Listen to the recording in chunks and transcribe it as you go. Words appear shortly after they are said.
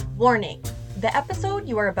Warning! The episode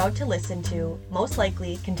you are about to listen to most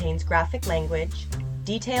likely contains graphic language,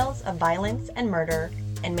 details of violence and murder,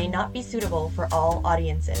 and may not be suitable for all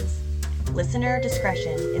audiences. Listener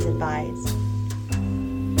discretion is advised.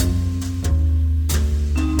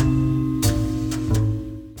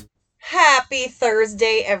 Happy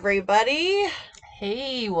Thursday, everybody!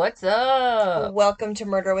 Hey, what's up? Welcome to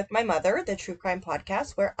Murder with My Mother, the true crime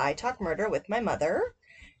podcast where I talk murder with my mother.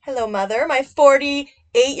 Hello, Mother, my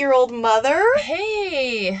 48-year-old mother.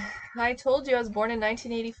 Hey, I told you I was born in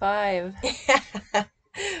 1985.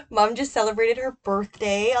 Mom just celebrated her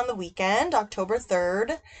birthday on the weekend, October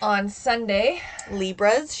 3rd. On Sunday.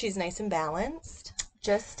 Libras, she's nice and balanced.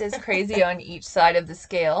 Just as crazy on each side of the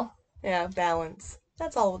scale. Yeah, balance.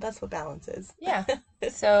 That's all. That's what balance is. Yeah.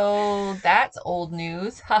 So that's old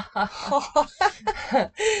news. And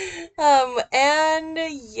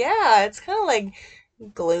yeah, it's kind of like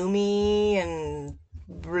gloomy and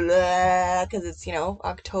blah because it's,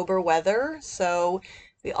 October weather. So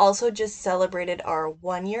we also just celebrated our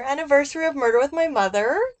 1-year anniversary of Murder with My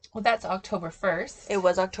Mother. Well, that's October 1st. It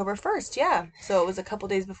was October 1st, yeah. So it was a couple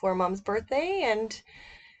days before Mom's birthday, and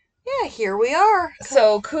yeah, here we are.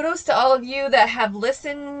 So kudos to all of you that have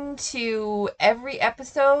listened to every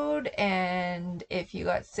episode, and if you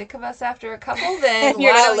got sick of us after a couple, then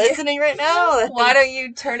you're not listening right now. Why don't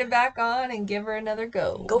you turn it back on and give her another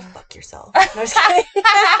go? Go fuck yourself. No, just kidding.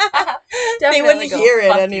 They wouldn't hear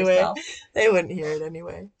it anyway. Yourself. They wouldn't hear it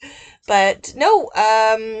anyway. But no,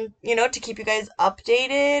 to keep you guys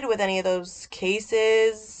updated with any of those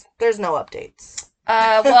cases, there's no updates.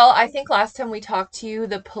 Well, I think last time we talked to you,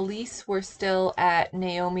 the police were still at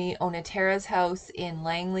Naomi Onatera's house in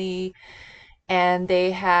Langley, and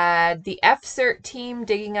they had the FCERT team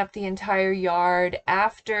digging up the entire yard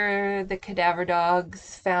after the cadaver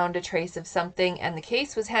dogs found a trace of something, and the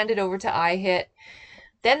case was handed over to IHIT.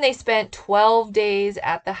 Then they spent 12 days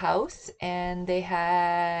at the house, and they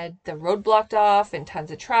had the road blocked off and tons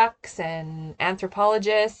of trucks and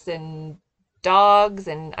anthropologists and dogs,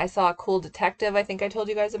 and I saw a cool detective I think I told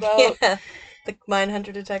you guys about. Yeah, the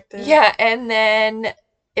Mindhunter detective. Yeah, and then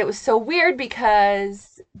it was so weird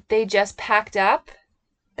because they just packed up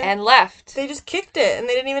and left. They just kicked it, and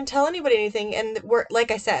they didn't even tell anybody anything. And we're,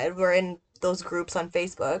 like I said, we're in those groups on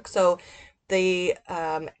Facebook, so the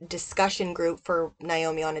discussion group for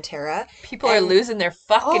Naomi Onatera. People are losing their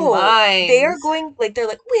fucking minds. They are going, they're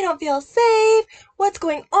like, we don't feel safe. What's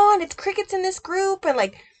going on? It's crickets in this group.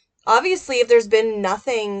 And obviously, if there's been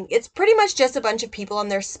nothing, it's pretty much just a bunch of people on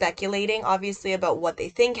there speculating, obviously, about what they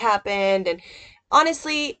think happened. And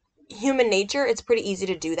honestly, human nature, it's pretty easy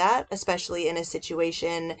to do that, especially in a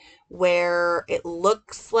situation where it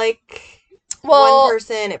looks like one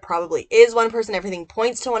person. It probably is one person. Everything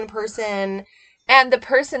points to one person. And the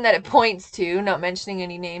person that it points to, not mentioning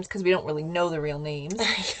any names because we don't really know the real names.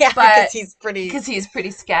 Yeah, because he's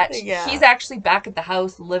pretty sketch. Yeah. He's actually back at the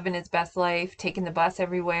house, living his best life, taking the bus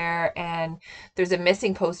everywhere, and there's a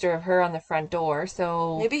missing poster of her on the front door.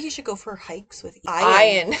 So maybe he should go for hikes with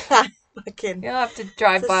Ian. Fucking. You'll have to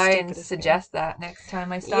drive by and suggest that next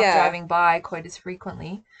time. I stop driving by quite as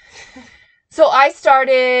frequently. So I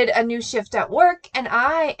started a new shift at work, and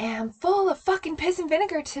I am full of fucking piss and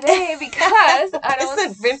vinegar today because I don't... Piss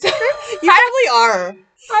and vinegar? You probably are.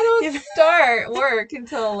 I don't start work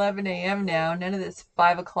until 11 a.m. now. None of this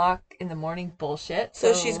 5 o'clock in the morning bullshit.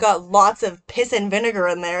 So she's got lots of piss and vinegar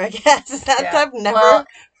in there, I guess. I've never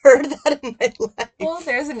heard that in my life. Well,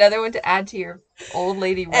 there's another one to add to your old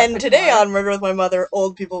lady repertoire. And today on Murder with My Mother,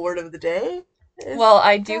 old people word of the day. Well,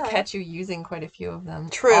 I do catch you using quite a few of them.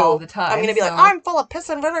 True. All the time. I'm going to be like, I'm full of piss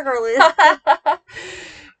and vinegar.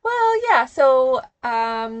 Well, yeah, so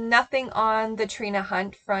nothing on the Trina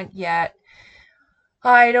Hunt front yet.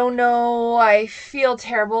 I don't know. I feel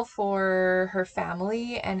terrible for her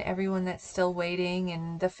family and everyone that's still waiting,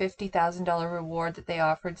 and the $50,000 reward that they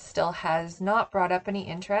offered still has not brought up any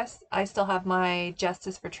interest. I still have my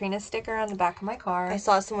Justice for Trina sticker on the back of my car. I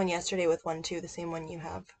saw someone yesterday with one too, the same one you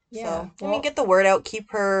have. Yeah. So, get the word out, keep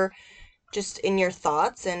her just in your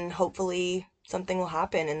thoughts, and hopefully something will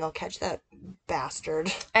happen and they'll catch that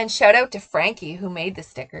bastard. And shout out to Frankie who made the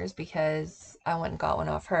stickers, because I went and got one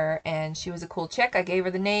off her, and she was a cool chick. I gave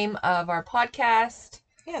her the name of our podcast.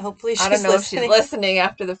 Yeah, hopefully she's listening. I don't know if she's listening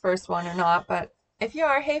after the first one or not, but if you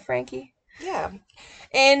are, hey Frankie. Yeah.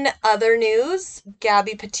 In other news,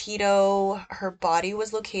 Gabby Petito, her body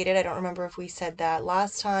was located. I don't remember if we said that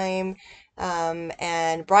last time.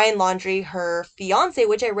 And Brian Laundrie, her fiance,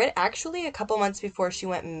 which I read actually a couple months before she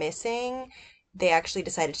went missing, they actually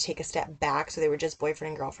decided to take a step back, so they were just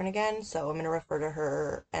boyfriend and girlfriend again. So I'm going to refer to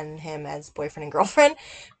her and him as boyfriend and girlfriend.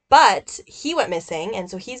 But he went missing, and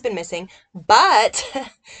so he's been missing.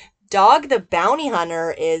 But Dog the Bounty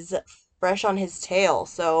Hunter is fresh on his tail.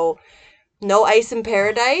 So no Ice in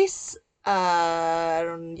Paradise.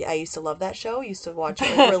 I used to love that show. Used to watch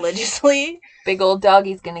it like religiously. Big old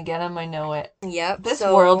doggy's gonna get him. I know it. Yep. This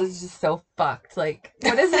so world is just so fucked. Like,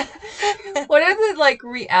 what is it? What is it like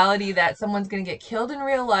reality that someone's gonna get killed in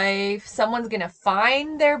real life? Someone's gonna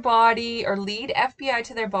find their body or lead FBI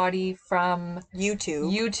to their body from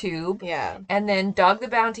YouTube. Yeah. And then Dog the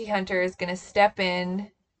Bounty Hunter is gonna step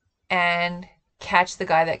in and catch the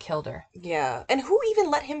guy that killed her. Yeah. And who even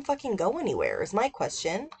let him fucking go anywhere is my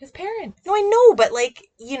question. His parents. No, I know, but like,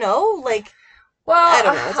 you know, like, Well, I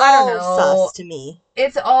don't know. It's I all don't know. sus to me.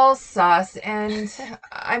 It's all sus. And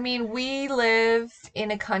I mean, we live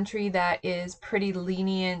in a country that is pretty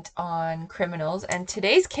lenient on criminals. And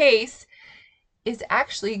today's case is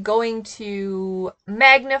actually going to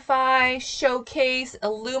magnify, showcase,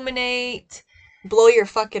 illuminate, Blow your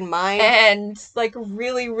fucking mind. and like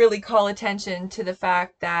really, really call attention to the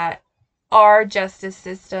fact that our justice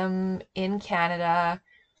system in Canada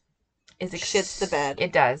is Shits the bed.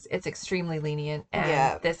 It does. It's extremely lenient, and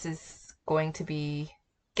Yeah. this is going to be.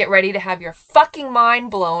 Get ready to have your fucking mind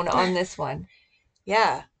blown on this one.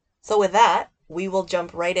 Yeah. So with that, we will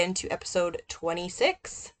jump right into episode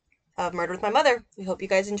 26 of Murder with My Mother. We hope you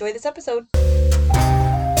guys enjoy this episode.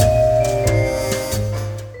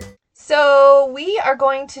 So we are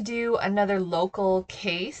going to do another local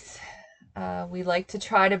case. We like to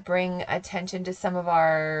try to bring attention to some of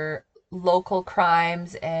our local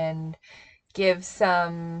crimes and give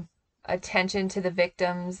some attention to the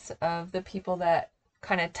victims of the people that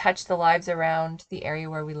kind of touch the lives around the area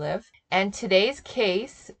where we live. And today's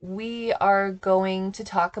case, we are going to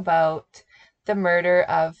talk about the murder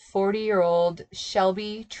of 40-year-old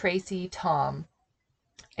Shelby Tracy Tom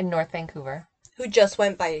in North Vancouver. Who just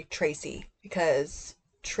went by Tracy because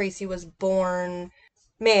Tracy was born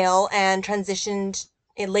male and transitioned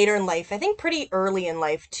later in life, I think pretty early in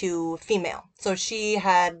life, to female. So she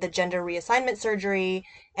had the gender reassignment surgery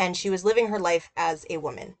and she was living her life as a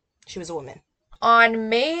woman. She was a woman. On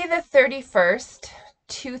May the 31st,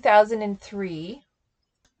 2003,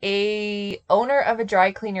 a owner of a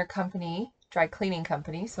dry cleaning company,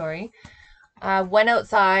 went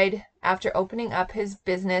outside after opening up his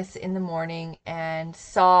business in the morning and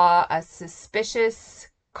saw a suspicious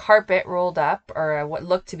carpet rolled up, or what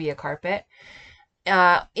looked to be a carpet,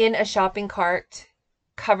 in a shopping cart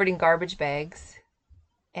covered in garbage bags.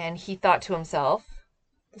 And he thought to himself,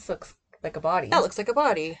 this looks like a body. That looks like a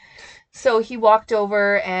body. So he walked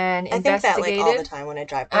over and investigated. I think that like all the time when I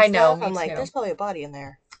drive by I know, stuff. I'm like, too. There's probably a body in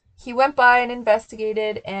there. He went by and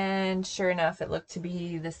investigated, and sure enough, it looked to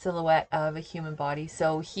be the silhouette of a human body.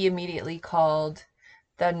 So he immediately called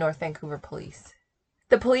the North Vancouver police.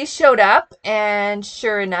 The police showed up, and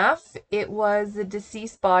sure enough, it was the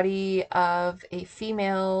deceased body of a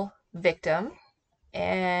female victim,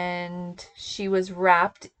 and she was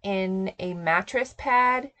wrapped in a mattress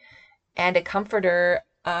pad and a comforter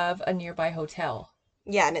of a nearby hotel.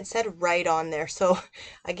 Yeah, and it said right on there. So,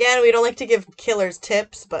 again, we don't like to give killers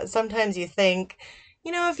tips, but sometimes you think,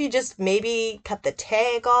 you know, if you just maybe cut the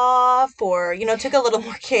tag off or, you know, took a little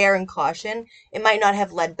more care and caution, it might not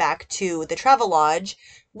have led back to the Travelodge,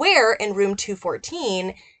 where in room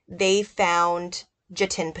 214, they found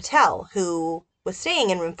Jatin Patel, who was staying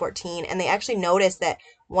in room 14, and they actually noticed that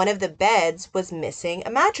one of the beds was missing a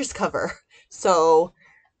mattress cover. So,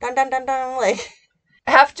 dun dun dun dun, like...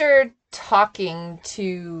 After talking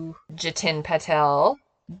to Jatin Patel,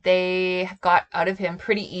 they got out of him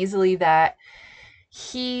pretty easily that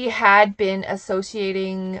he had been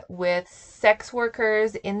associating with sex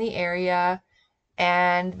workers in the area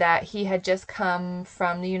and that he had just come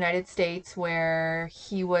from the United States where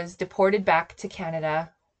he was deported back to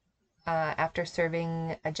Canada after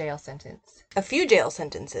serving a jail sentence. A few jail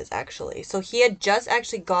sentences, actually. So he had just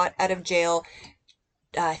actually got out of jail.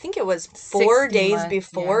 I think it was 4 days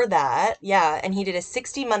before that. Yeah, and he did a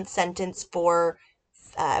 60-month sentence for,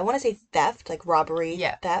 I want to say theft, like robbery,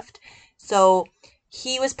 theft. So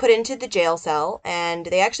he was put into the jail cell, and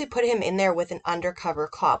they actually put him in there with an undercover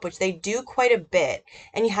cop, which they do quite a bit.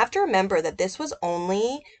 And you have to remember that this was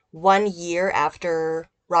only 1 year after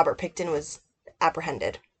Robert Pickton was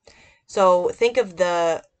apprehended. So think of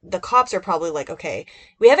the cops are probably like, okay,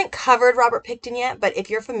 we haven't covered Robert Pickton yet, but if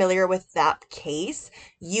you're familiar with that case,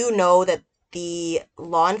 you know that the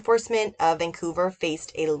law enforcement of Vancouver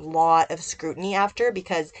faced a lot of scrutiny after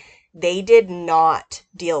because they did not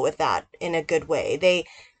deal with that in a good way. They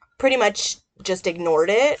pretty much just ignored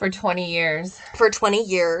it. For 20 years. For 20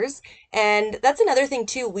 years. And that's another thing,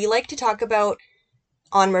 too. We like to talk about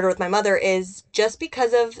on Murder with My Mother is just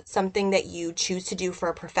because of something that you choose to do for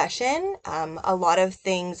a profession. A lot of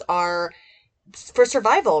things are for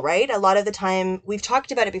survival, right? A lot of the time, we've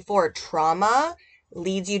talked about it before, trauma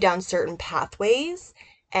leads you down certain pathways,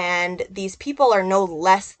 and these people are no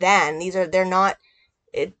less than. They're not,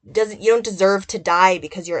 it doesn't, you don't deserve to die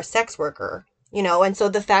because you're a sex worker, you know? And so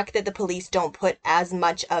the fact that the police don't put as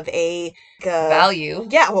much of Value.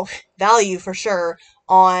 yeah, well, value for sure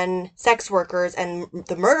on sex workers and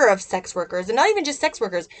the murder of sex workers, and not even just sex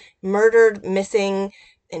workers, murdered, missing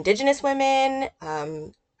Indigenous women,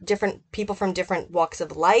 different people from different walks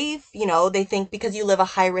of life. You know, they think because you live a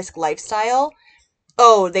high risk lifestyle,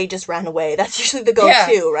 oh, they just ran away. That's usually the go Yeah.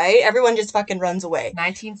 to, right? Everyone just fucking runs away.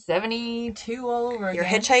 1972 all over You're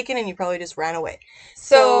again. hitchhiking and you probably just ran away.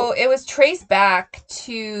 So it was traced back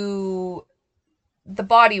to the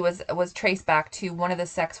body was traced back to one of the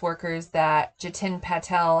sex workers that Jatin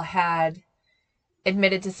Patel had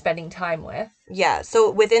admitted to spending time with. Yeah, so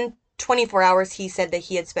within 24 hours, he said that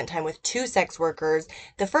he had spent time with two sex workers.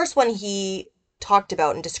 The first one he talked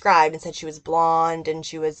about and described and said she was blonde and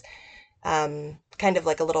she was kind of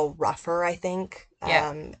like a little rougher, I think.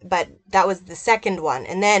 Yeah. But that was the second one.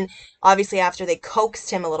 And then, obviously, after they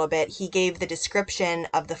coaxed him a little bit, he gave the description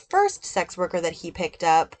of the first sex worker that he picked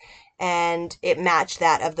up, and it matched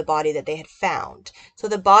that of the body that they had found. So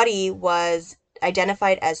the body was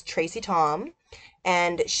identified as Tracy Tom,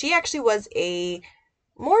 and she actually was a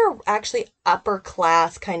more actually upper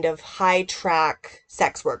class kind of high track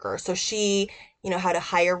sex worker. So she, had a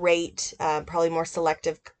higher rate, probably more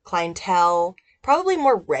selective clientele, probably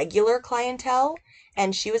more regular clientele.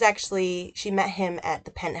 And she met him at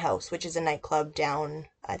the Penthouse, which is a nightclub down,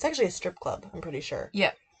 it's actually a strip club, I'm pretty sure.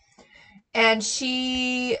 Yeah. And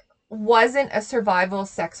she wasn't a survival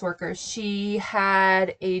sex worker. She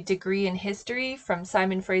had a degree in history from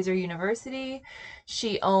Simon Fraser University.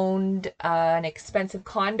 She owned an expensive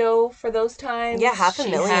condo for those times. Yeah, half a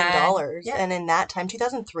She million had, dollars. yeah, And in that time,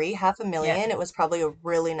 2003, half a yeah, million, it was probably a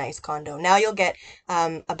really nice condo. Now you'll get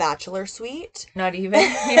a bachelor suite, not even,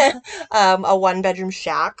 yeah. a one bedroom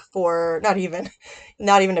shack for not even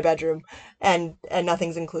a bedroom, and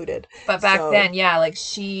nothing's included. But back So then, yeah, like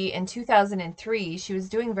in 2003, she was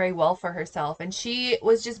doing very well for herself and she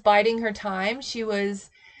was just biding her time. She was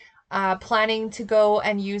planning to go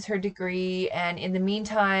and use her degree. And in the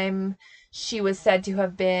meantime, she was said to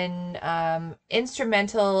have been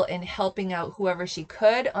instrumental in helping out whoever she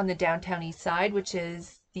could on the downtown east side, which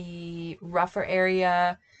is the rougher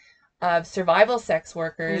area of survival sex yeah,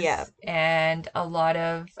 workers and a lot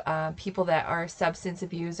of people that are substance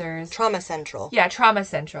abusers. Trauma Central. Yeah, Trauma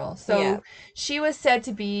Central. Yeah. So she was said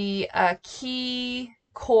to be a key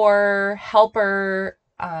core helper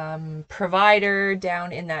provider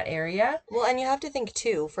down in that area. Well, and you have to think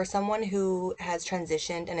too, for someone who has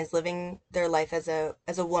transitioned and is living their life as a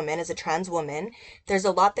woman, as a trans woman, there's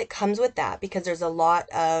a lot that comes with that because there's a lot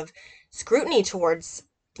of scrutiny towards,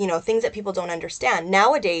 things that people don't understand.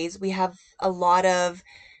 Nowadays, we have a lot of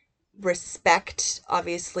respect,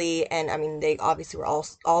 obviously, and I mean, they obviously were all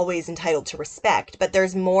always entitled to respect, but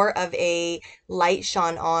there's more of a light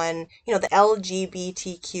shone on, the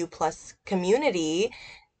LGBTQ plus community,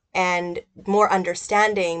 and more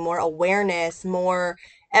understanding, more awareness, more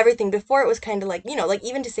everything. Before it was kind of like, like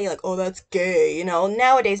even to say like, oh, that's gay,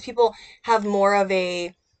 nowadays people have more of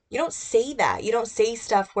a, you don't say that. You don't say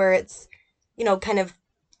stuff where it's, kind of,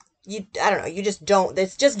 I don't know, you just don't.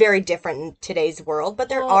 It's just very different in today's world, but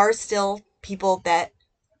there Well, are still people that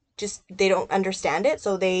just, they don't understand it.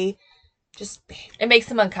 So they just, it makes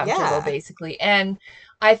them uncomfortable, yeah. basically. And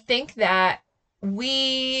I think that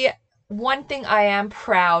we, one thing I am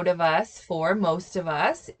proud of us for, most of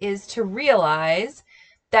us, is to realize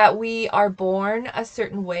that we are born a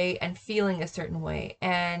certain way and feeling a certain way.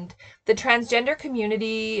 And the transgender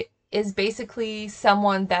community is basically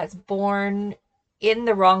someone that's born in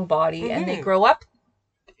the wrong body and they Mm-hmm. grow up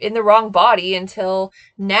in the wrong body until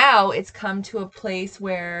now it's come to a place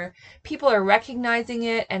where people are recognizing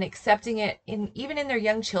it and accepting it even in their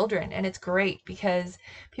young children, and it's great because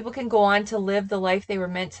people can go on to live the life they were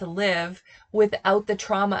meant to live without the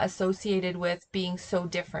trauma associated with being so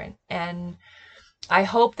different. And I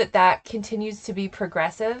hope that that continues to be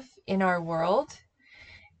progressive in our world.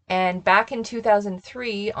 And back in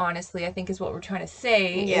 2003, honestly, I think is what we're trying to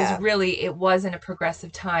say, is Yeah. really it wasn't a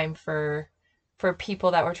progressive time for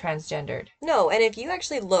people that were transgendered. No, and if you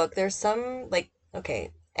actually look, there's some like,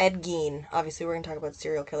 okay, Ed Gein. Obviously, we're gonna talk about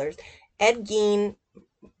serial killers. Ed Gein,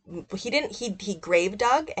 he didn't he grave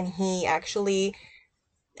dug, and he actually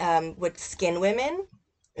would skin women,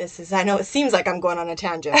 I know it seems like I'm going on a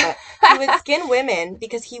tangent, but he would skin women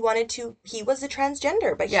because he was a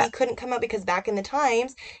transgender, but Yeah. he couldn't come out because back in the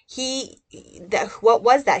times, what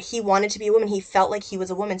was that? He wanted to be a woman. He felt like he was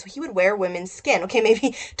a woman, so he would wear women's skin. Okay,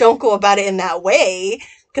 maybe don't go about it in that way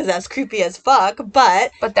because that's creepy as fuck, but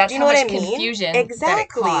But that's do you how know what I much mean? confusion that it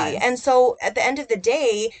Exactly. caused. And so at the end of the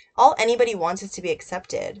day, all anybody wants is to be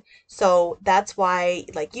accepted. So that's why,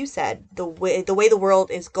 like you said, the way the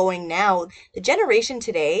world is going now, the generation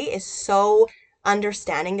today is so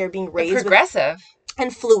understanding. They're being They're raised with progressive.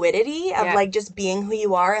 and fluidity of Yeah. like just being who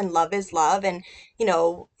you are, and love is love, and you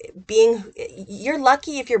know being you're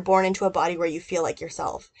lucky if you're born into a body where you feel like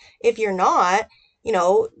yourself. If you're not, you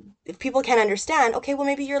know, if people can't understand, okay, well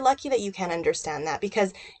maybe you're lucky that you can't understand that,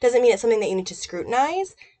 because it doesn't mean it's something that you need to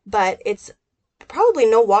scrutinize, but it's probably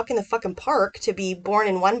no walk in the fucking park to be born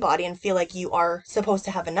in one body and feel like you are supposed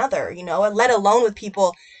to have another, you know, and let alone with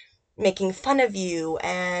people making fun of you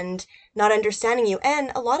and not understanding you.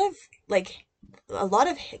 And a lot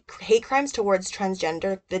of hate crimes towards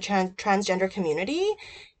transgender community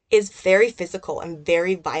is very physical and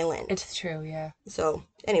very violent. It's true, yeah. So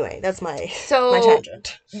anyway, that's my So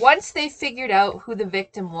tangent. once they figured out who the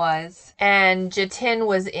victim was and Jatin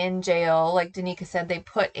was in jail, like Danica said, they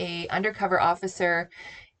put a undercover officer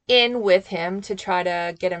in with him to try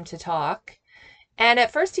to get him to talk. And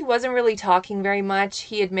at first he wasn't really talking very much.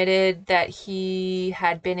 He admitted that he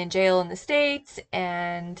had been in jail in the States,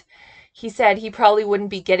 and he said he probably wouldn't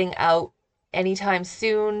be getting out anytime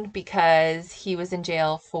soon because he was in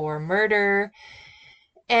jail for murder.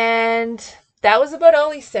 And that was about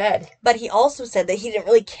all he said. But he also said that he didn't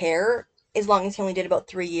really care as long as he only did about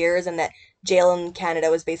 3 years, and that jail in Canada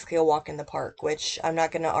was basically a walk in the park, which I'm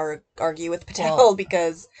not going to argue with Patel Well,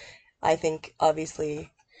 because I think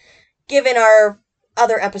obviously, given our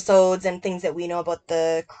other episodes and things that we know about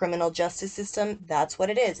the criminal justice system, that's what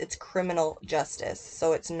it is. It's criminal justice.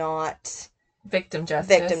 So it's not victim victim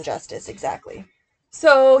justice. justice, exactly.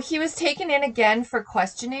 So he was taken in again for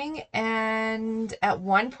questioning, and at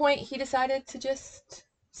one point he decided to just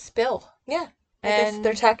spill. Yeah. I guess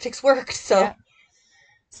their And tactics worked, so. yeah.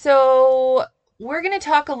 So we're going to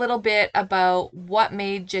talk a little bit about what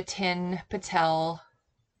made Jatin Patel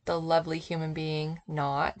the lovely human being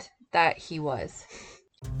not that he was.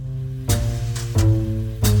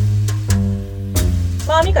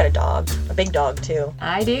 Mom, you got a dog. A big dog, too.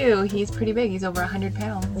 I do. He's pretty big. He's over 100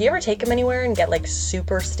 pounds. Do you ever take him anywhere and get, like,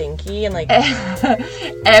 super stinky and, like...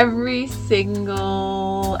 Every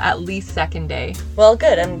single, at least second day. Well,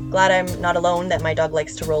 good. I'm glad I'm not alone, that my dog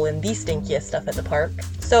likes to roll in the stinkiest stuff at the park.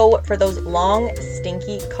 So, for those long,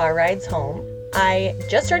 stinky car rides home, I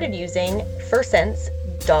just started using First Sense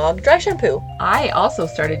dog dry shampoo. I also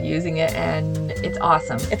started using it, and it's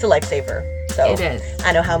awesome. It's a lifesaver. So It is.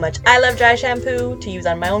 I know how much I love dry shampoo to use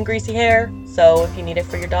on my own greasy hair. So if you need it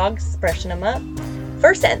for your dogs, freshen them up.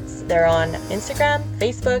 First Sense. They're on Instagram,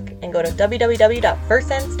 Facebook, and go to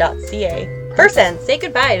www.firstsense.ca. First Sense, say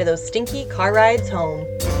goodbye to those stinky car rides home.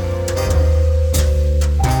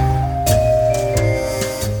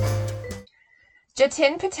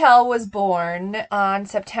 Jatin Patel was born on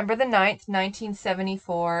September the 9th,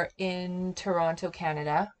 1974 in Toronto,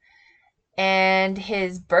 Canada. And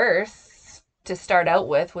his birth, to start out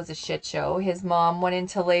with, was a shit show. His mom went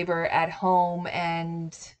into labor at home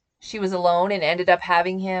and she was alone and ended up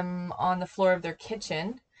having him on the floor of their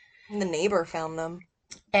kitchen. And the neighbor found them.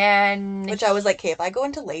 And Which I was like, okay, if I go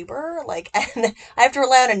into labor, like, and I have to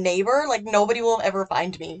rely on a neighbor, like, nobody will ever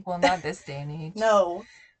find me. well, not this day and age. No.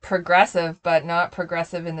 Progressive, but not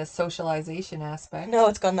progressive in the socialization aspect. No,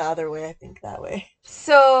 it's gone the other way, I think, that way.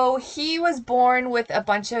 So he was born with a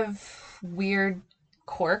bunch of weird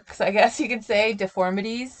quirks, I guess you could say,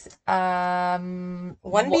 deformities. One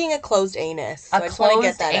being a closed anus. So A I just want to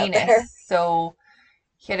get closed that out there. anus. So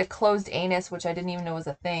he had a closed anus, which I didn't even know was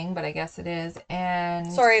a thing, but I guess it is.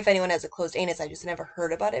 And Sorry if anyone has a closed anus, I just never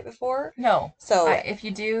heard about it before. no, So if you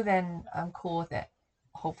do, then I'm cool with it.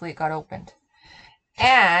 Hopefully it got opened.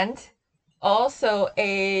 And also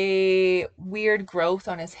a weird growth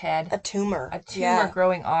on his head. a tumor. A tumor Yeah.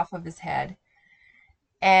 growing off of his head.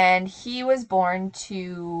 And he was born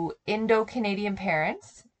to Indo-Canadian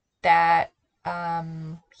parents that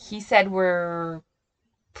he said were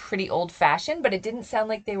pretty old-fashioned, but it didn't sound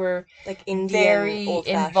like they were Like Indian very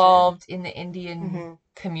old-fashioned. involved in the Indian Mhm.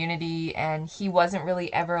 community, and he wasn't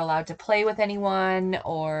really ever allowed to play with anyone,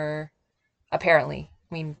 or apparently.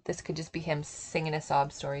 I mean, this could just be him singing a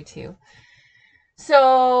sob story too.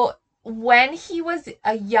 So when he was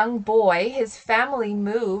a young boy, his family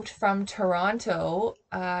moved from Toronto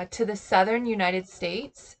to the southern United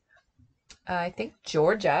States. I think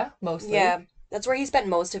Georgia, mostly. Yeah. That's where he spent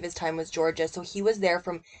most of his time, was Georgia. So he was there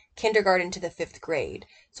from kindergarten to the 5th grade.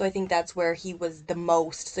 So I think that's where he was the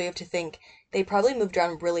most. So you have to think they probably moved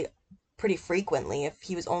around really pretty frequently if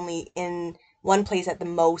he was only in one place at the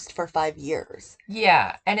most for 5 years.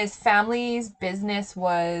 Yeah, and his family's business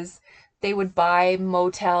was they would buy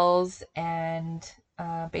motels and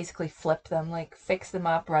basically flip them, like fix them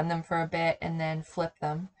up, run them for a bit, and then flip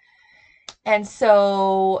them. And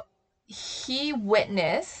so he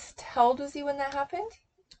witnessed, how old was he when that happened?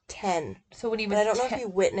 10. So when he But I was don't know if 10. he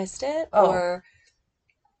witnessed it Oh, or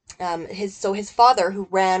his father, who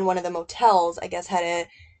ran one of the motels, I guess had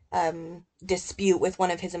a dispute with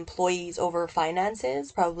one of his employees over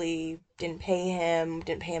finances. Probably didn't pay him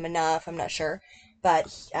enough. I'm not sure,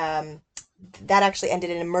 but that actually ended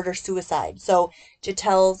in a murder suicide. So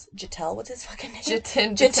Jatel, what's his fucking name?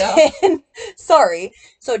 Jatin Patel. Jatin. Sorry.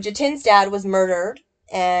 So Jatin's dad was murdered,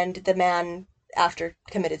 and the man after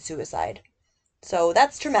committed suicide. So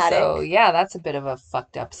that's So traumatic. yeah, that's a bit of a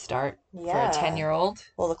fucked up start for a Yeah. 10-year-old.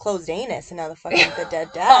 Well, the closed anus and now the dead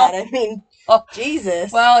dad. I mean, Oh,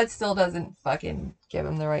 Jesus. well, it still doesn't fucking give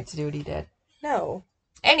him the right to do what he did. No.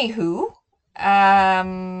 Anywho,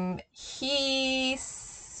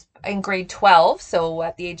 he's in grade 12, so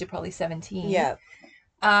at the age of probably 17, Yeah.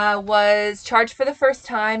 was charged for the first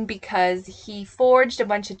time because he forged a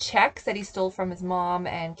bunch of checks that he stole from his mom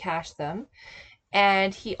and cashed them.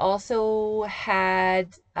 And he also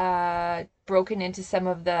had broken into some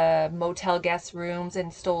of the motel guest rooms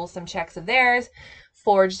and stole some checks of theirs,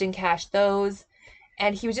 forged and cashed those.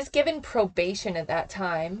 And he was just given probation at that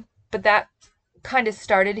time. But that kind of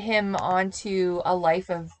started him onto a life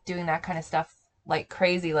of doing that kind of stuff like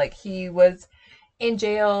crazy. Like he was in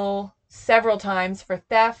jail several times for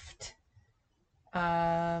theft.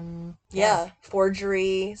 Yeah. Yeah.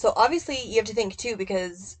 Forgery. So obviously you have to think too,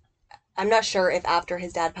 because I'm not sure if after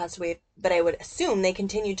his dad passed away, but I would assume they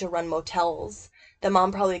continued to run motels. The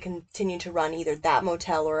mom probably continued to run either that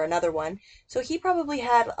motel or another one. So he probably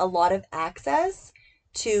had a lot of access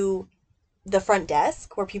to the front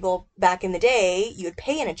desk where people back in the day, you would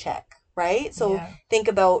pay in a check, right? So Yeah. think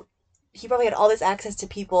about, he probably had all this access to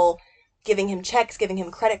people giving him checks, giving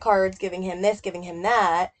him credit cards, giving him this, giving him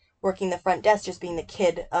that, working the front desk, just being the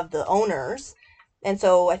kid of the owners. And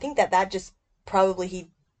so I think that just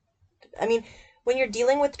probably I mean, when you're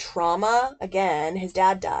dealing with trauma, again, his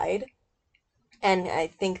dad died, and I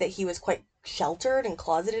think that he was quite sheltered and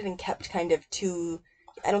closeted and kept kind of too.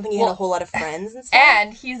 I don't think he had a Well, whole lot of friends and stuff.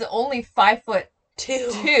 and he's only 5'2"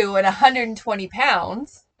 Too. and 120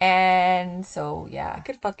 pounds. And so, I yeah.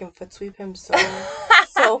 could fucking foot sweep him so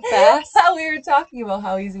fast. We were talking about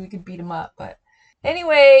how easy we could beat him up, but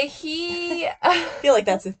anyway, he. I feel like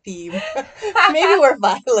that's a theme. Maybe we're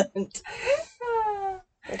violent.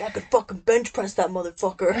 Like I could fucking bench press that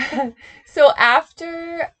motherfucker. So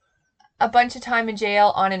after a bunch of time in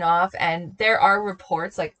jail on and off, and there are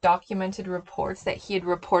reports, like documented reports, that he had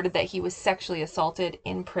reported that he was sexually assaulted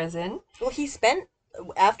in prison. Well, he spent,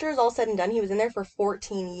 after it's all said and done, he was in there for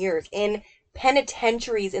 14 years in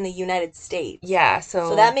penitentiaries in the United States. Yeah,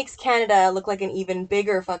 So that makes Canada look like an even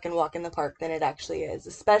bigger fucking walk in the park than it actually is,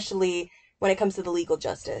 especially when it comes to the legal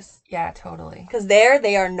justice. Yeah, totally. Because there,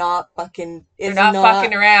 they are not fucking. They're not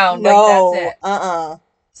fucking around. No. Like, that's it.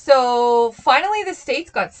 So finally, the States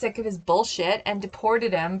got sick of his bullshit and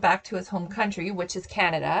deported him back to his home country, which is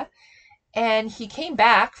Canada. And he came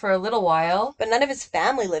back for a little while. But none of his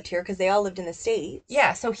family lived here because they all lived in the States.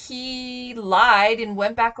 Yeah, so he lied and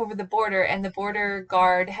went back over the border, and the border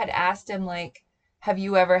guard had asked him, like, have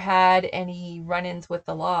you ever had any run-ins with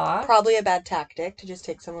the law? Probably a bad tactic to just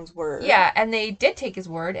take someone's word. Yeah, and they did take his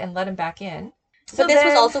word and let him back in. So but this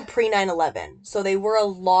was also pre 9/11, so they were a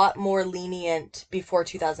lot more lenient before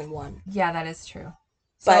 2001. Yeah, that is true.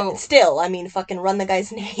 But still, I mean, fucking run the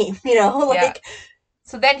guy's name, you know? Like. Yeah.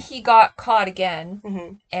 So then he got caught again,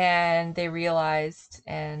 mm-hmm. and they realized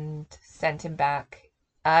and sent him back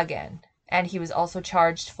again. And he was also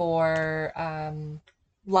charged for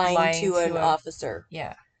lying to an officer.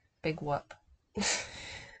 Yeah, big whoop.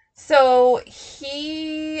 So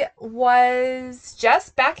he was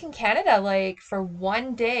just back in Canada, like, for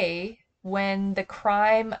one day when the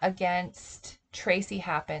crime against Tracy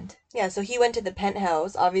happened. Yeah, so he went to the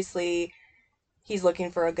penthouse. Obviously, he's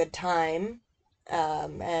looking for a good time,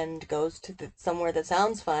 and goes to somewhere that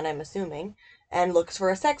sounds fun, I'm assuming, and looks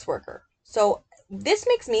for a sex worker. So this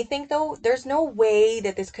makes me think, though, there's no way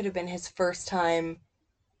that this could have been his first time.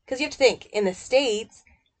 Because you have to think, in the States,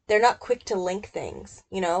 they're not quick to link things,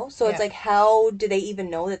 you know? So it's like, how do they even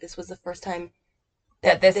know that this was the first time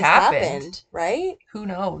that this happened? Right? Who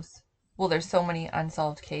knows? Well, there's so many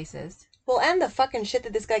unsolved cases. Well, and the fucking shit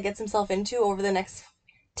that this guy gets himself into over the next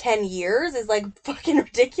 10 years is like fucking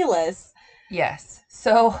ridiculous. Yes.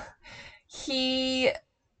 So he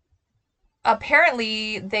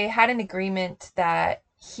apparently they had an agreement that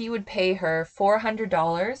he would pay her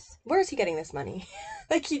 $400. Where is he getting this money?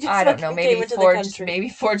 Like he just I don't know, fucking came into the country. maybe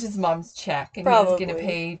forged his mom's check and he was gonna Probably.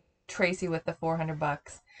 pay Tracy with the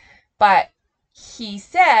 $400. But he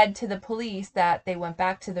said to the police that they went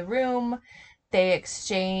back to the room, they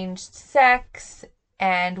exchanged sex,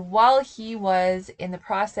 and while he was in the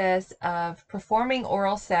process of performing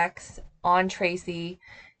oral sex on Tracy,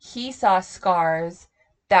 he saw scars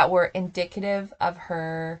that were indicative of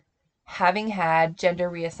her having had gender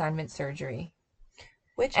reassignment surgery.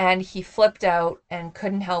 Which And he flipped out and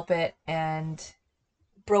couldn't help it, and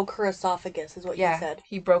broke her esophagus, is what you yeah, said.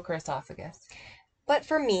 he broke her esophagus. But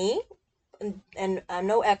for me, and I'm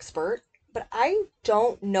no expert, but I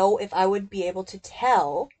don't know if I would be able to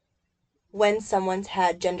tell when someone's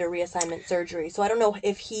had gender reassignment surgery. So I don't know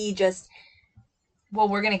if he just, Well,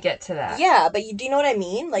 we're gonna get to that. yeah, but do you know what I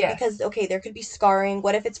mean? Like, Yes. because, okay, there could be scarring.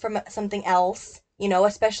 What if it's from something else? You know,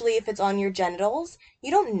 especially if it's on your genitals.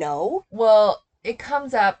 You don't know. Well, it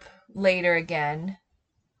comes up later again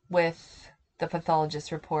with the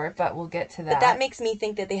pathologist report, but we'll get to But that that. makes me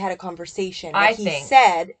think that they had a conversation. I That he think.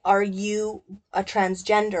 said, "Are you a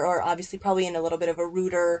transgender?" Or obviously, probably in a little bit of a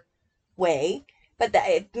ruder way. But that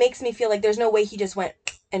it makes me feel like there's no way he just went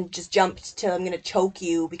and just jumped to "I'm gonna choke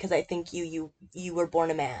you because I think you were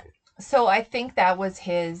born a man." So I think that was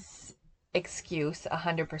his excuse,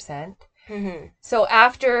 100%. Mm-hmm. So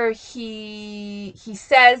after he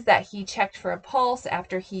says that he checked for a pulse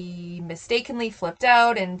after he mistakenly flipped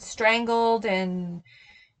out and strangled and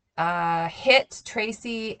hit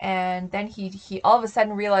Tracy, and then he all of a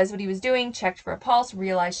sudden realized what he was doing, checked for a pulse,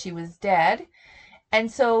 realized she was dead, and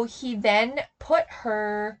so he then put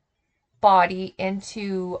her body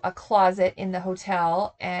into a closet in the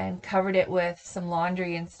hotel and covered it with some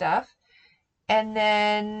laundry and stuff. And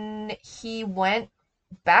then he went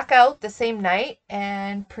back out the same night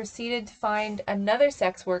and proceeded to find another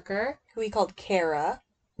sex worker Who he called Kara.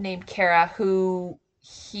 named Kara, who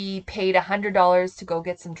he paid $100 to go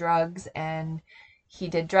get some drugs, and he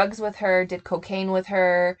did drugs with her, did cocaine with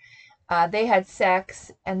her. They had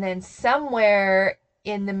sex, and then somewhere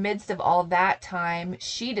in the midst of all that time,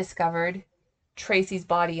 she discovered Tracy's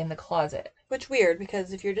body in the closet. Which weird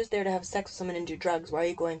because if you're just there to have sex with someone and do drugs, why are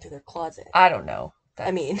you going through their closet? I don't know.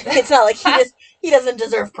 I mean, it's not like he doesn't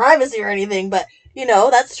deserve privacy or anything, but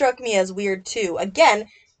that struck me as weird too. Again,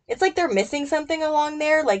 it's like they're missing something along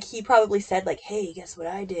there. Like he probably said, like, "Hey, guess what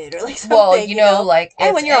I did," or like something. Well, like and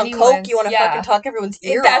if when you're on coke, you want to yeah, fucking talk everyone's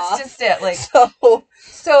ear that's off. just it. Like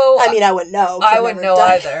So I mean, I wouldn't know. I wouldn't know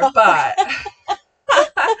either, but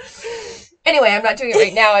anyway, I'm not doing it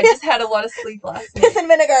right now. I just had a lot of sleep last night. Piss and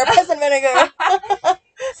vinegar.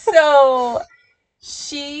 So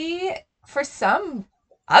she, for some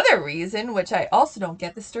other reason, which I also don't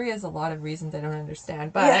get, the story has a lot of reasons I don't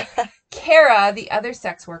understand, but Yeah. Kara, the other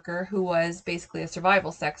sex worker, who was basically a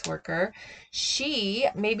survival sex worker,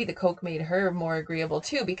 maybe the coke made her more agreeable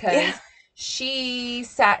too, because she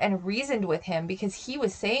sat and reasoned with him because he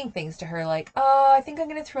was saying things to her like, "Oh, I think I'm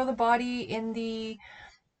going to throw the body in the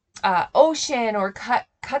ocean, or cut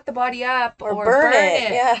the body up, or burn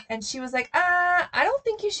it." Yeah. And she was like, I don't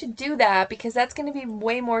think you should do that because that's going to be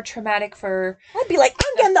way more traumatic for I'd be like,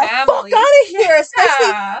 I'm getting the family. fuck out of here.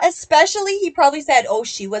 Yeah. Especially he probably said, "Oh,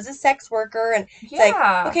 she was a sex worker," and it's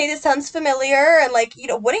like, okay, this sounds familiar, and like,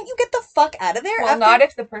 wouldn't you get the fuck out of there? Well, not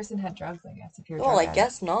if the person had drugs, I guess. If you're well, I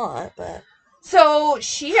guess not, but so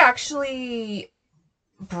she actually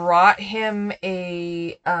brought him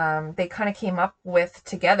they kind of came up with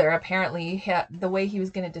together, apparently, the way he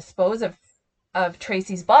was going to dispose of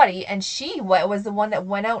Tracy's body, and she was the one that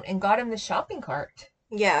went out and got him the shopping cart.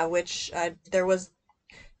 Yeah, which there was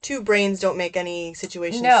two brains don't make any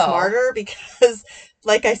situation No. smarter, because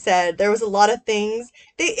like I said, there was a lot of things.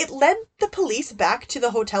 It led the police back to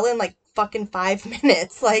the hotel in like fucking 5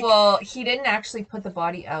 minutes. Like, well, he didn't actually put the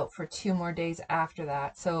body out for 2 more days after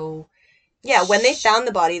that. So yeah, when they found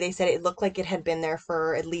the body, they said it looked like it had been there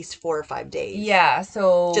for at least 4 or 5 days. Yeah,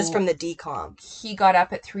 so just from the decomp. He got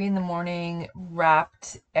up at 3 a.m,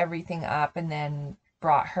 wrapped everything up, and then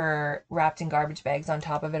brought her wrapped in garbage bags on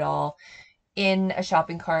top of it all in a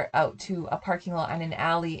shopping cart out to a parking lot and an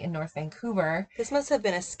alley in North Vancouver. This must have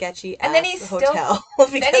been a sketchy and then he hotel.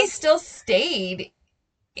 Then he still stayed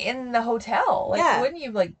in the hotel. Like, yeah. Wouldn't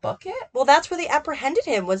you like book it? Well, that's where they apprehended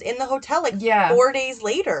him, was in the hotel, like 4 days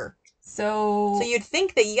later. So you'd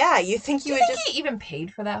think that, you think you would just... he even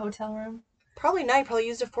paid for that hotel room? Probably not. He probably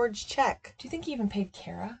used a forged check. Do you think he even paid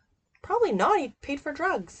Kara? Probably not. He paid for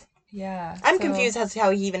drugs. Yeah. I'm confused as to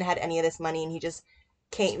how he even had any of this money and he just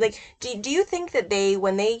came. Like, do you think that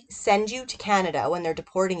when they send you to Canada, when they're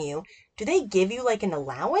deporting you, do they give you like an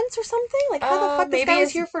allowance or something? Like, how the fuck this guy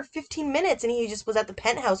was here for 15 minutes and he just was at the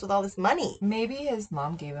penthouse with all this money? Maybe his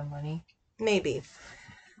mom gave him money. Maybe.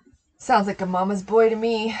 Sounds like a mama's boy to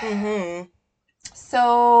me. Mm-hmm.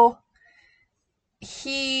 So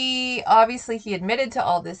he admitted to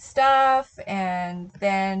all this stuff, and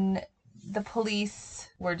then the police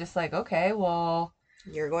were just like, okay, well,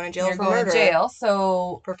 you're going to jail for murder.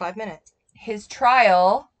 So for 5 minutes. His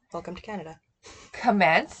trial, welcome to Canada,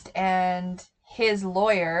 commenced, and his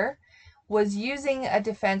lawyer was using a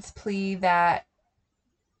defense plea that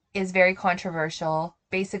is very controversial.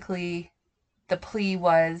 Basically, the plea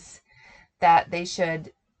was that they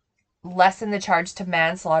should lessen the charge to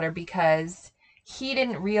manslaughter because he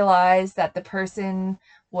didn't realize that the person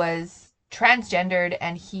was transgendered,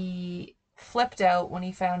 and he flipped out when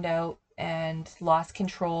he found out and lost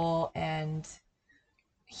control, and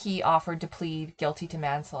he offered to plead guilty to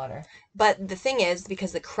manslaughter. But the thing is,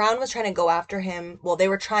 because the Crown was trying to go after him, well, they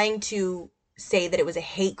were trying to say that it was a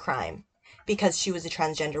hate crime because she was a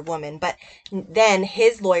transgender woman. But then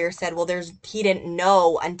his lawyer said, well, he didn't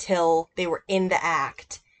know until they were in the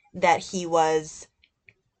act that he was,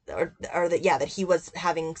 that he was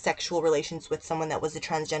having sexual relations with someone that was a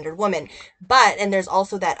transgendered woman. And there's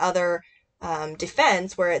also that other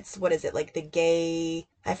defense where it's, what is it, like the gay,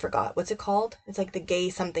 I forgot, what's it called? It's like the gay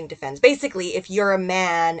something defense. Basically, if you're a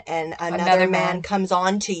man and another man comes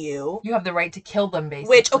on to you, you have the right to kill them,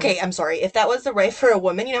 basically. Which, okay, I'm sorry, if that was the right for a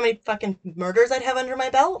woman, you know how many fucking murders I'd have under my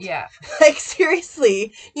belt? Yeah. Like,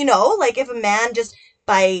 seriously, like if a man just,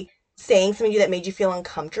 by saying something to you that made you feel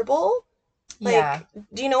uncomfortable, like, yeah.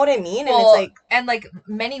 Do you know what I mean? Well, and it's like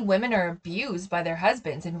many women are abused by their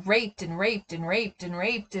husbands and raped and raped and raped and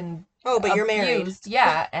raped and oh, but you're married.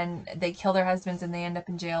 Yeah, and they kill their husbands and they end up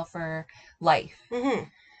in jail for life. Mm-hmm.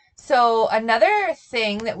 So another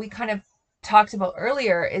thing that we kind of talked about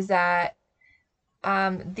earlier is that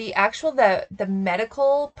the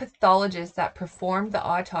medical pathologist that performed the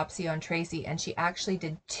autopsy on Tracy, and she actually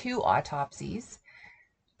did 2 autopsies,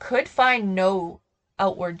 could find no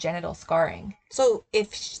outward genital scarring. So if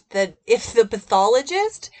the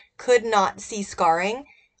pathologist could not see scarring,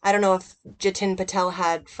 I don't know if Jatin Patel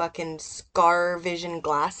had fucking scar vision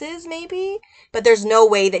glasses, maybe, but there's no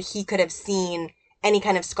way that he could have seen any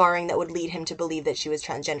kind of scarring that would lead him to believe that she was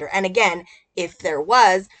transgender. And again, if there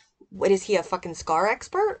was, what is he, a fucking scar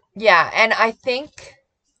expert? Yeah, and I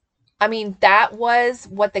mean, that was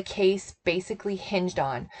what the case basically hinged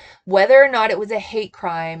on. Whether or not it was a hate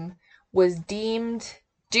crime was deemed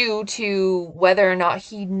due to whether or not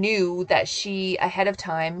he knew that she ahead of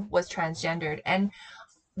time was transgendered. And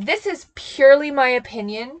this is purely my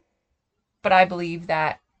opinion, but I believe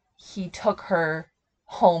that he took her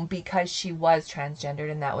home because she was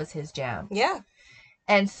transgendered and that was his jam. Yeah.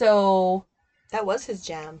 And so that was his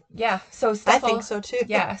jam. Yeah. So I think so too.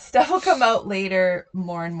 Yeah. Stuff will come out later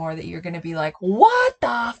more and more that you're going to be like, what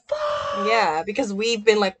the fuck? Yeah, because we've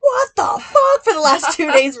been like, what the fuck for the last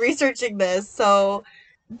 2 days researching this. So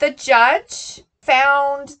the judge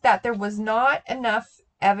found that there was not enough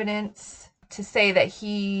evidence to say that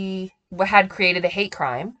he had created a hate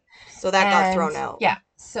crime. So that got thrown out. Yeah.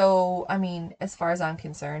 So, I mean, as far as I'm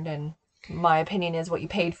concerned, and my opinion is what you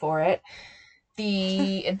paid for it,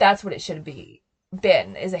 that's what it should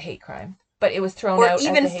been, is a hate crime. But it was thrown out as a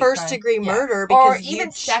hate crime. Or even first-degree murder. Because or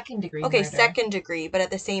even second-degree murder. Okay, second-degree. But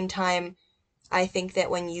at the same time, I think that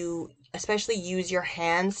when you especially use your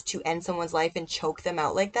hands to end someone's life and choke them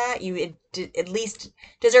out like that, you at least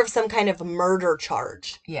deserve some kind of murder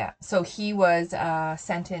charge. Yeah. So he was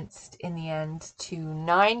sentenced in the end to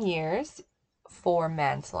 9 years for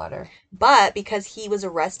manslaughter. But because he was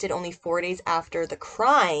arrested only 4 days after the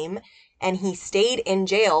crime, and he stayed in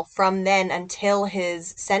jail from then until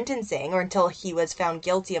his sentencing, or until he was found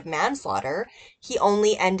guilty of manslaughter, he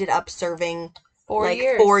only ended up serving 4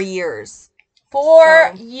 years.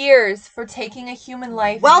 4 years for taking a human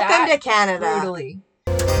life. Welcome to Canada. Brutally.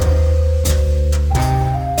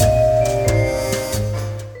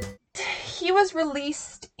 He was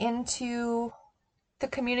released into the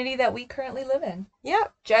community that we currently live in. Yeah.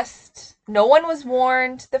 Just no one was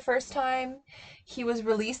warned the first time. He was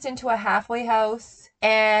released into a halfway house,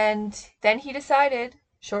 and then he decided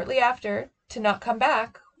shortly after to not come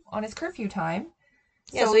back on his curfew time.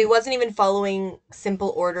 Yeah, so he wasn't even following simple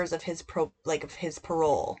orders of his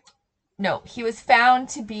parole. No, he was found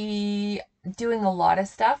to be doing a lot of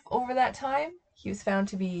stuff over that time. He was found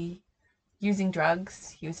to be using drugs.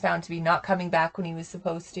 He was found to be not coming back when he was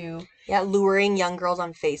supposed to. Yeah, luring young girls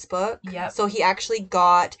on Facebook. Yep. So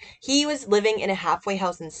he was living in a halfway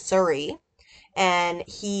house in Surrey, and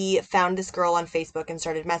he found this girl on Facebook and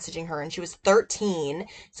started messaging her, and she was 13.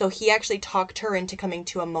 So he actually talked her into coming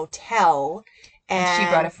to a motel, And she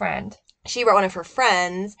brought a friend. She brought one of her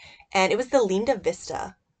friends, and it was the Linda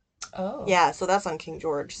Vista. Oh. Yeah, so that's on King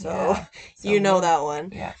George, so, Yeah. you know that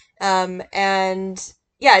one. Yeah. And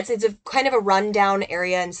yeah, it's a kind of a rundown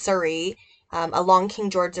area in Surrey. Along King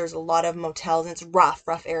George, there's a lot of motels, and it's rough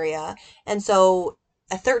area. And so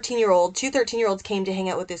two 13-year-olds came to hang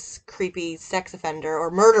out with this creepy sex offender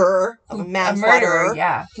or murderer, manslaughter.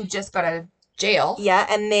 Yeah, who just got out of jail. Yeah,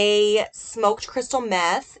 and they smoked crystal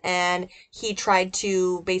meth, and he tried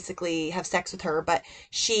to basically have sex with her, but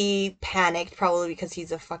she panicked, probably because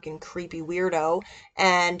he's a fucking creepy weirdo,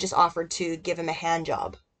 and just offered to give him a hand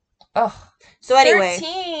job. Oh. So anyway,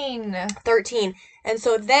 13. And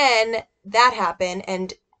so then that happened,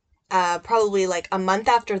 and probably like a month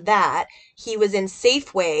after that, he was in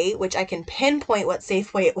Safeway, which I can pinpoint what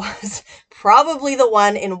Safeway it was. Probably the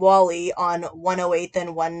one in Whalley on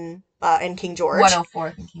 108th and King George.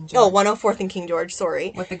 104th and King George. Oh, 104th and King George,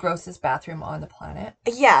 sorry. With the grossest bathroom on the planet.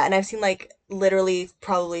 Yeah, and I've seen like literally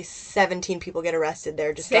probably 17 people get arrested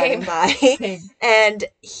there just driving by. Same. And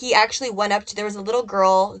he actually went up to, there was a little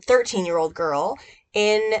girl, 13-year-old girl,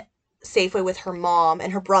 in Safeway with her mom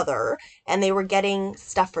and her brother, and they were getting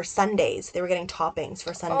stuff for Sundays. They were getting toppings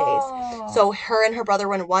for Sundays. Oh. So her and her brother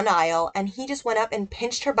were in one aisle, and he just went up and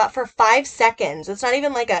pinched her butt for 5 seconds. It's not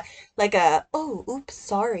even like a oh, oops,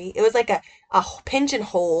 sorry. It was like a pinch and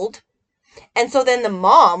hold. And so then the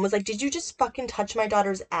mom was like, did you just fucking touch my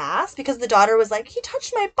daughter's ass? Because the daughter was like, he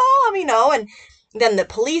touched my bum, and then the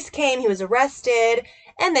police came, he was arrested,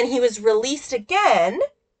 and then he was released again.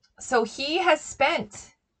 So he has spent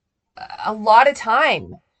a lot of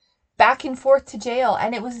time back and forth to jail,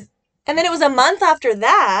 and then it was a month after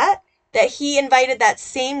that he invited that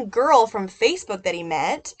same girl from Facebook that he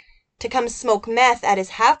met to come smoke meth at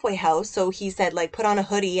his halfway house. So he said, like, put on a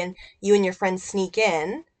hoodie and you and your friends sneak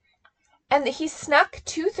in. And he snuck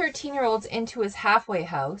two 13-year-olds into his halfway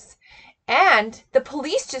house, and the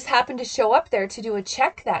police just happened to show up there to do a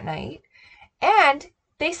check that night, and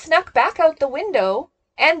they snuck back out the window.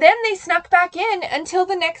 And then they snuck back in until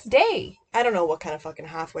the next day. I don't know what kind of fucking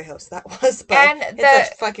halfway house that was, but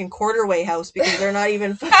it's a fucking quarterway house because they're not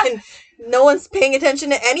even fucking, no one's paying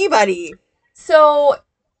attention to anybody. So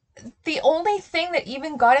the only thing that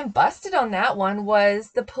even got him busted on that one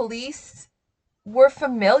was the police were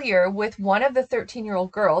familiar with one of the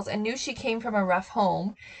 13-year-old girls and knew she came from a rough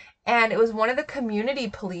home. And it was one of the community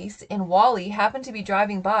police in Whalley happened to be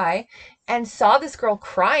driving by and saw this girl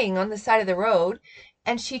crying on the side of the road.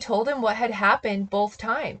 And she told him what had happened both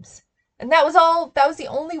times. And that was the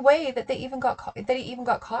only way that he even got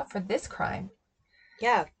caught for this crime.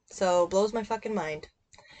 Yeah, so blows my fucking mind.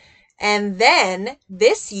 And then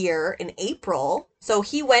this year in April, so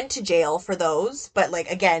he went to jail for those, but like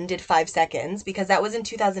again did 5 seconds because that was in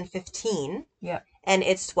 2015. Yeah. And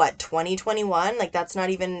it's 2021, like that's not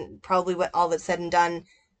even probably what all that's said and done.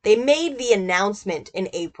 They made the announcement in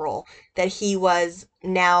April that he was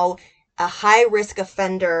now a high-risk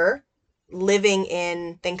offender living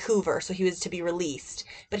in Vancouver, so he was to be released.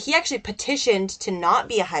 But he actually petitioned to not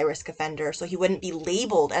be a high-risk offender, so he wouldn't be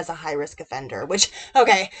labeled as a high-risk offender, which,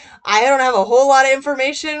 okay, I don't have a whole lot of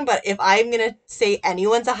information, but if I'm gonna say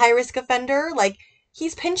anyone's a high-risk offender, like,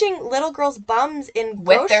 he's pinching little girls' bums in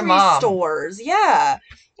grocery stores. Yeah.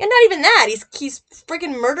 And not even that, he's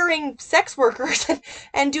freaking murdering sex workers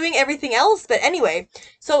and doing everything else. But anyway,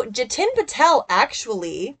 so Jatin Patel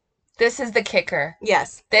actually... This is the kicker.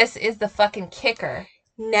 Yes. This is the fucking kicker.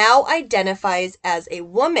 Now identifies as a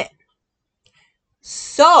woman.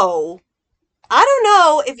 So, I don't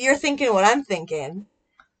know if you're thinking what I'm thinking,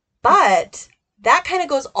 but that kind of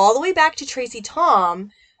goes all the way back to Tracy Tom,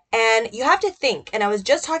 and you have to think, and I was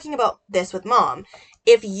just talking about this with Mom,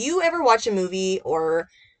 if you ever watch a movie or,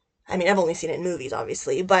 I mean, I've only seen it in movies,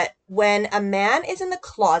 obviously, but when a man is in the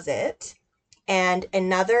closet and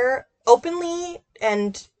another openly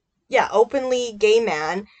gay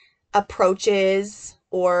man approaches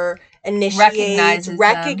or initiates,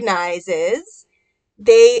 recognizes,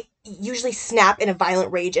 they usually snap in a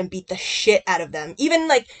violent rage and beat the shit out of them. Even,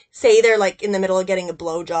 like, say they're, like, in the middle of getting a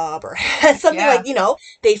blowjob or something like,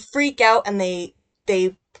 they freak out and they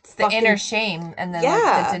it's the inner shame and then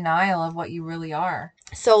like, the denial of what you really are.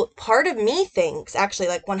 So part of me thinks, actually,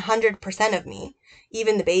 like 100% of me,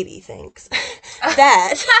 even the baby thinks,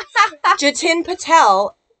 that Jatin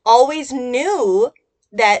Patel always knew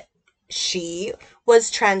that she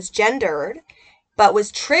was transgendered, but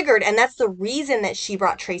was triggered, and that's the reason that she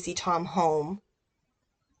brought Tracy Tom home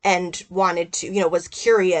and wanted to, was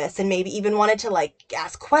curious and maybe even wanted to like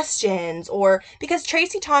ask questions, or because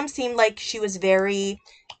Tracy Tom seemed like she was very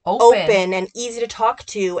open and easy to talk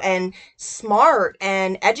to and smart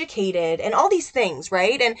and educated and all these things,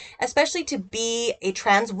 right? And especially to be a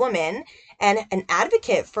trans woman and an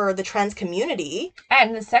advocate for the trans community.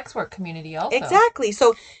 And the sex work community also. Exactly.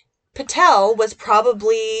 So Patel was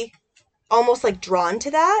probably almost like drawn to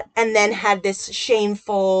that and then had this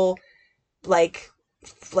shameful, like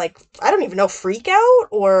I don't even know, freak out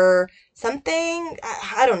or something.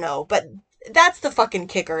 I don't know, but that's the fucking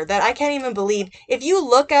kicker that I can't even believe. If you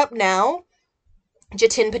look up now,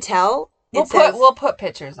 Jatin Patel, we'll put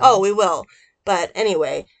pictures on. Oh, we will. But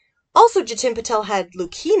anyway, also Jatin Patel had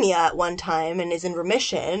leukemia at one time and is in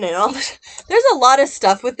remission and all this. There's a lot of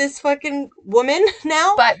stuff with this fucking woman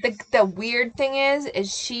now. But the weird thing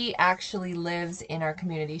is she actually lives in our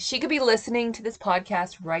community. She could be listening to this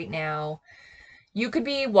podcast right now. You could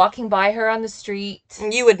be walking by her on the street.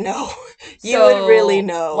 You would know. You would really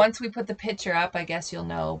know. Once we put the picture up, I guess you'll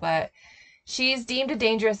know. But she's deemed a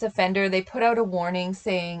dangerous offender. They put out a warning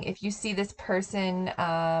saying if you see this person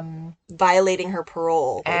violating her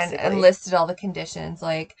parole, and listed all the conditions,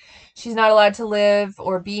 like she's not allowed to live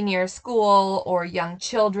or be near school or young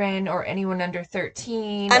children or anyone under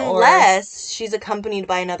 13 unless she's accompanied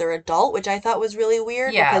by another adult, which I thought was really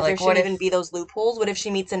weird. Yeah, because there shouldn't even be those loopholes. What if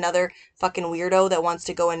she meets another fucking weirdo that wants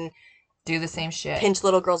to go and do the same shit, pinch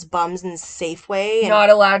little girls' bums in a safe way?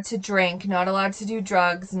 Not allowed to drink, not allowed to do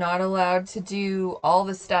drugs, not allowed to do all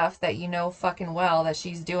the stuff that you know fucking well that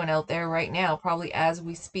she's doing out there right now, probably as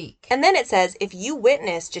we speak. And then it says, if you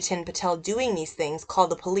witness Jatin Patel doing these things, call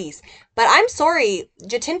the police. But I'm sorry,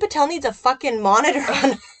 Jatin Patel needs a fucking monitor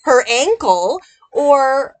on her ankle,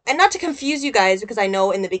 and not to confuse you guys, because I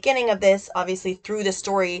know in the beginning of this, obviously through the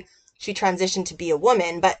story, she transitioned to be a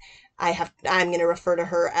woman, but I'm going to refer to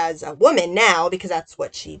her as a woman now because that's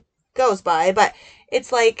what she goes by. But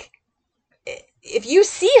it's like, if you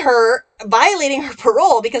see her violating her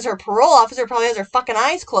parole because her parole officer probably has her fucking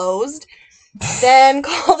eyes closed, then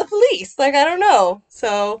call the police. Like, I don't know.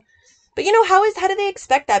 So, but how do they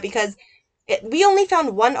expect that? Because we only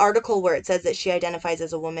found one article where it says that she identifies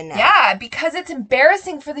as a woman now. Yeah, because it's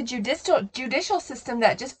embarrassing for the judicial system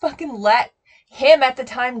that just fucking let him at the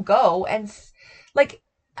time go. And like,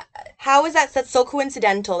 how is that? That's so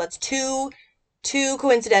coincidental. That's too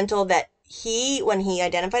coincidental that when he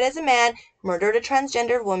identified as a man, murdered a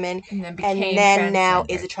transgendered woman, and then now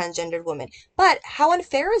is a transgendered woman. But how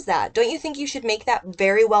unfair is that? Don't you think you should make that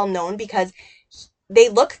very well known? Because they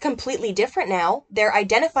look completely different now. They're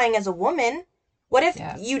identifying as a woman. What if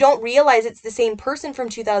you don't realize it's the same person from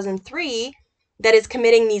 2003 that is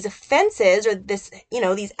committing these offenses or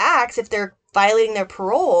these acts if they're violating their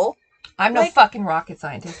parole? I'm no fucking rocket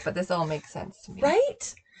scientist, but this all makes sense to me.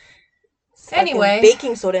 Right? Anyway.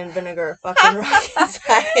 Baking soda and vinegar, fucking rocket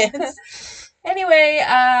science. Anyway,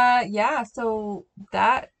 so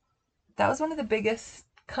that was one of the biggest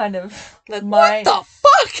kind of what the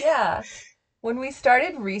fuck? Yeah. When we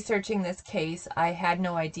started researching this case, I had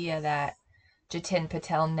no idea that Jatin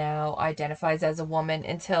Patel now identifies as a woman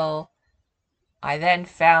until I then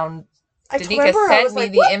found Danica sent me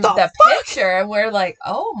the picture, and we're like,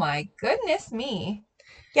 oh my goodness me.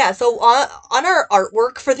 Yeah, so on our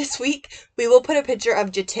artwork for this week, we will put a picture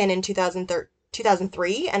of Jatin in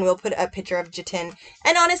 2003, and we'll put a picture of Jatin.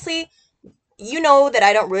 And honestly, you know that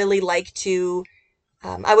I don't really like to,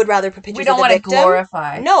 I would rather put pictures of the victim. We don't want to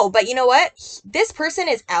glorify. No, but you know what? This person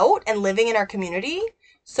is out and living in our community,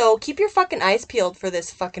 so keep your fucking eyes peeled for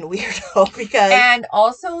this fucking weirdo, because... And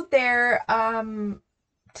also there,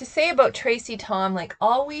 to say about Tracy Tom, like,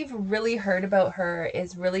 all we've really heard about her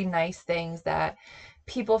is really nice things that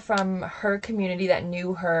people from her community that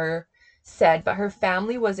knew her said, but her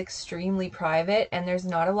family was extremely private, and there's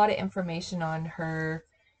not a lot of information on her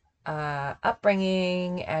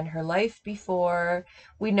upbringing and her life before.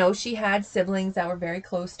 We know she had siblings that were very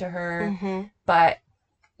close to her, but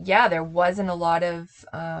yeah, there wasn't a lot of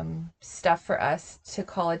stuff for us to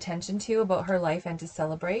call attention to about her life and to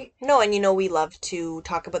celebrate. No, and we love to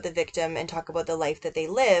talk about the victim and talk about the life that they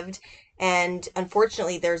lived. And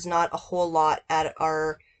unfortunately, there's not a whole lot at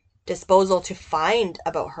our disposal to find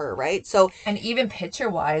about her, right? So, and even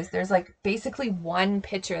picture-wise, there's like basically one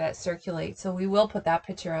picture that circulates. So we will put that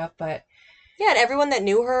picture up, but... Yeah, and everyone that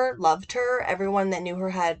knew her loved her. Everyone that knew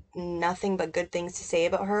her had nothing but good things to say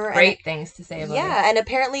about her. Great things to say about her. Yeah, and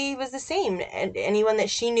apparently it was the same. And anyone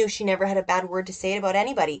that she knew, she never had a bad word to say about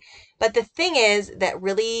anybody. But the thing is that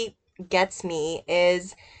really gets me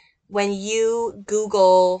is when you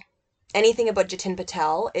Google anything about Jatin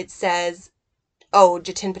Patel, it says, oh,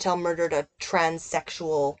 Jatin Patel murdered a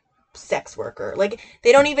transsexual sex worker. Like,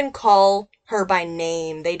 they don't even call her by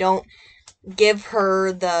name. They don't give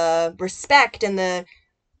her the respect and the,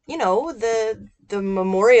 the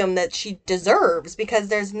memoriam that she deserves, because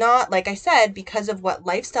there's not, like I said, because of what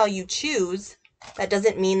lifestyle you choose, that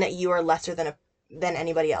doesn't mean that you are lesser than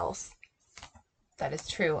anybody else. That is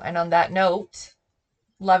true. And on that note,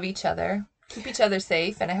 love each other, keep each other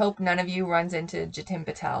safe, and I hope none of you runs into Jatin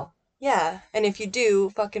Patel. Yeah, and if you do,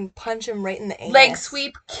 fucking punch him right in the anus. Leg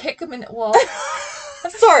sweep, kick him in. Well,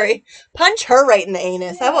 sorry, punch her right in the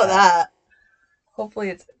anus. Yeah. How about that? Hopefully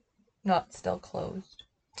it's not still closed.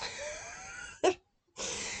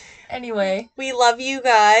 Anyway, we love you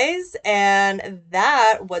guys, and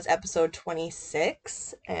that was episode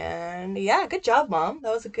 26. And yeah, good job, Mom.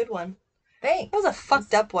 That was a good one. Thanks. That was a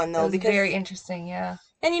fucked up one, though. It was very interesting, yeah.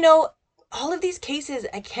 And all of these cases,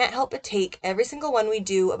 I can't help but take every single one we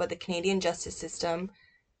do about the Canadian justice system.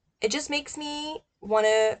 It just makes me want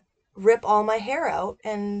to rip all my hair out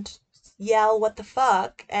and yell, what the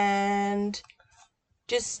fuck, and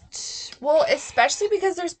just... Well, especially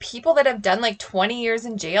because there's people that have done like 20 years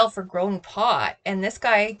in jail for growing pot, and this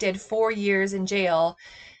guy did 4 years in jail.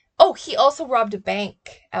 Oh, he also robbed a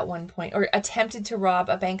bank at one point, or attempted to rob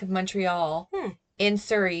a Bank of Montreal in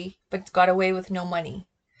Surrey, but got away with no money.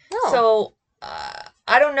 Oh. So,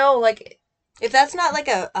 I don't know, like... If that's not like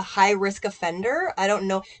a high-risk offender, I don't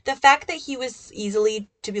know. The fact that he was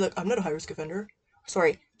easily to be like, I'm not a high-risk offender.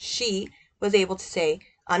 Sorry, she was able to say,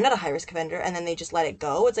 I'm not a high-risk offender, and then they just let it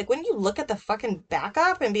go. It's like, when you look at the fucking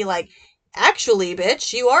backup and be like, actually,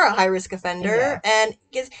 bitch, you are a high-risk offender. Yeah. And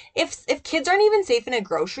if kids aren't even safe in a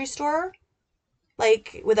grocery store,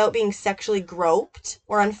 like, without being sexually groped,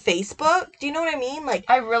 or on Facebook, do you know what I mean? Like,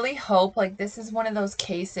 I really hope, like, this is one of those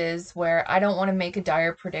cases where I don't want to make a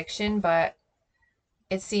dire prediction, but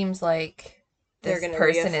it seems like this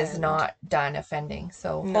person is not done offending.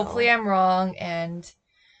 So hopefully I'm wrong, and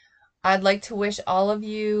I'd like to wish all of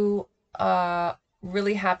you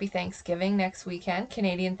really happy Thanksgiving next weekend.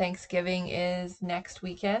 Canadian Thanksgiving is next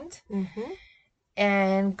weekend. Mm-hmm.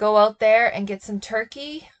 And go out there and get some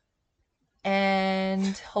turkey,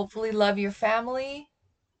 and hopefully love your family,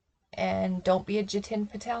 and don't be a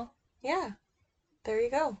Jatin Patel. Yeah, there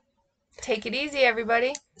you go. Take it easy,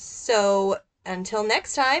 everybody. So until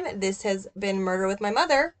next time, this has been Murder with My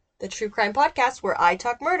Mother, the true crime podcast where I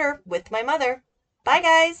talk murder with my mother. Bye,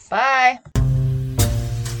 guys. Bye.